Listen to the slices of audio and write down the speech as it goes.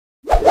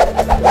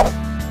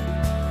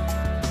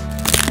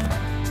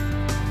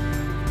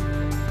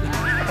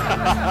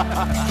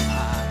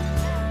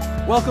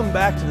Welcome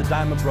back to the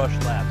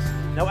Diamabrush Labs.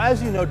 Now,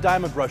 as you know,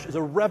 Diamabrush is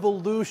a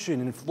revolution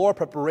in floor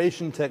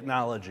preparation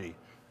technology.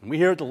 And we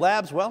here at the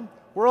labs, well,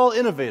 we're all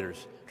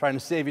innovators, trying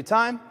to save you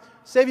time,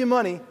 save you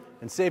money,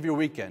 and save your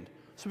weekend.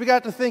 So we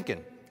got to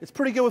thinking, it's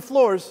pretty good with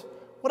floors.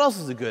 What else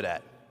is it good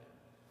at?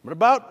 What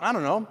about, I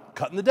don't know,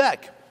 cutting the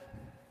deck?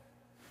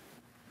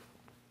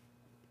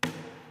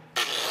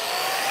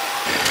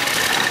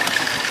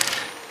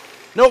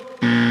 Nope.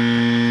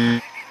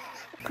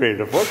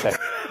 Created a vortex.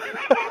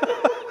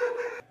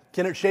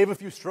 Can it shave a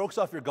few strokes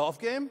off your golf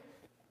game?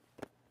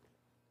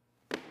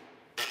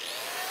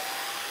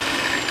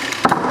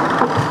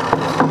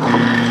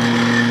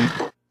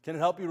 Can it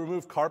help you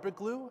remove carpet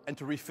glue and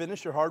to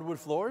refinish your hardwood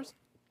floors?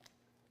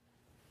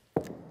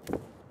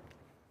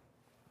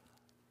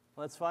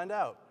 Let's find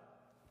out.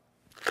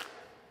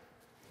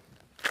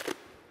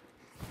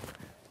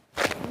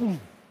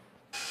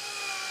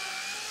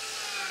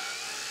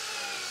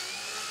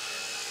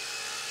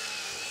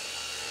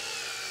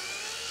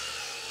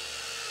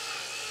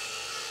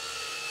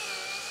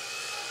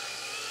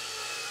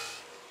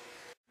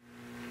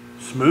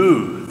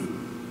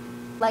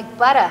 Smooth. Like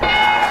butter.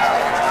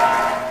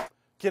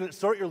 Can it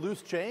sort your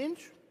loose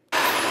change?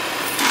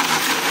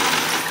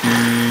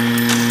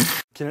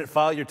 Can it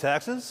file your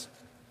taxes?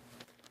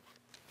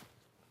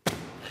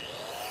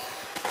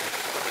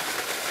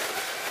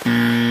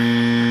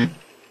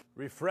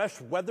 Refresh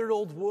weathered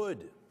old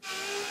wood.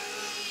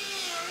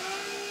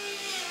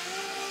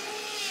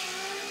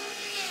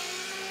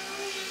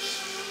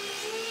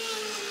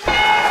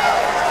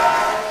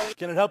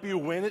 Can it help you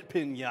win at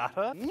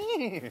Piñata?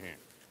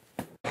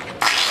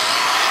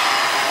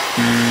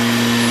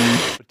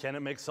 But can it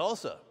make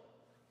salsa?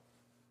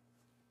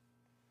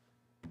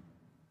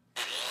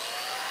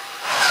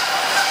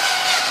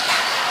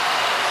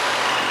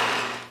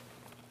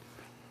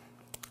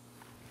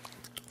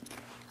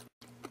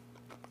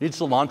 Need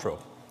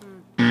cilantro.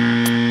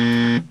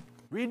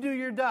 Redo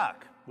your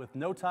dock with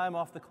no time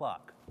off the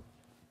clock.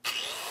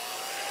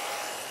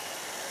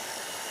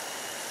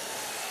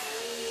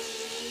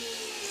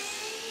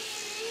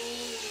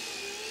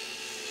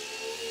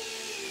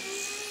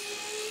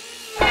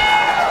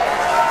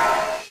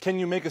 Can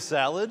you make a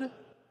salad?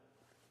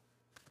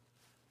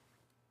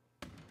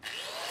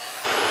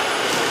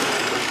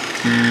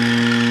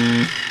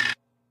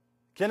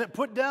 Can it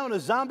put down a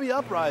zombie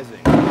uprising?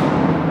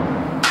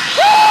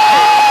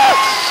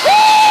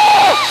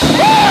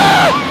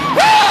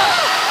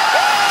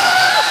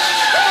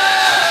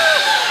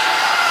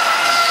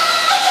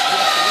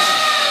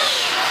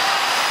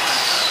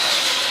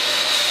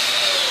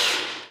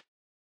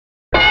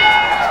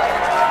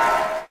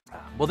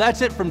 Well,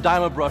 that's it from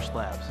Diamabrush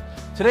Labs.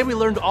 Today we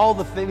learned all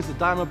the things that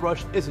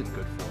Diamabrush isn't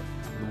good for.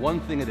 The one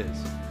thing it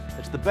is.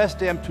 It's the best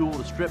damn tool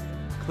to strip,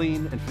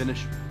 clean, and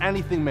finish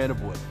anything made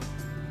of wood.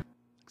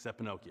 Except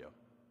Pinocchio.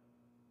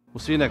 We'll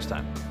see you next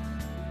time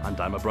on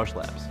Diamabrush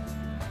Labs.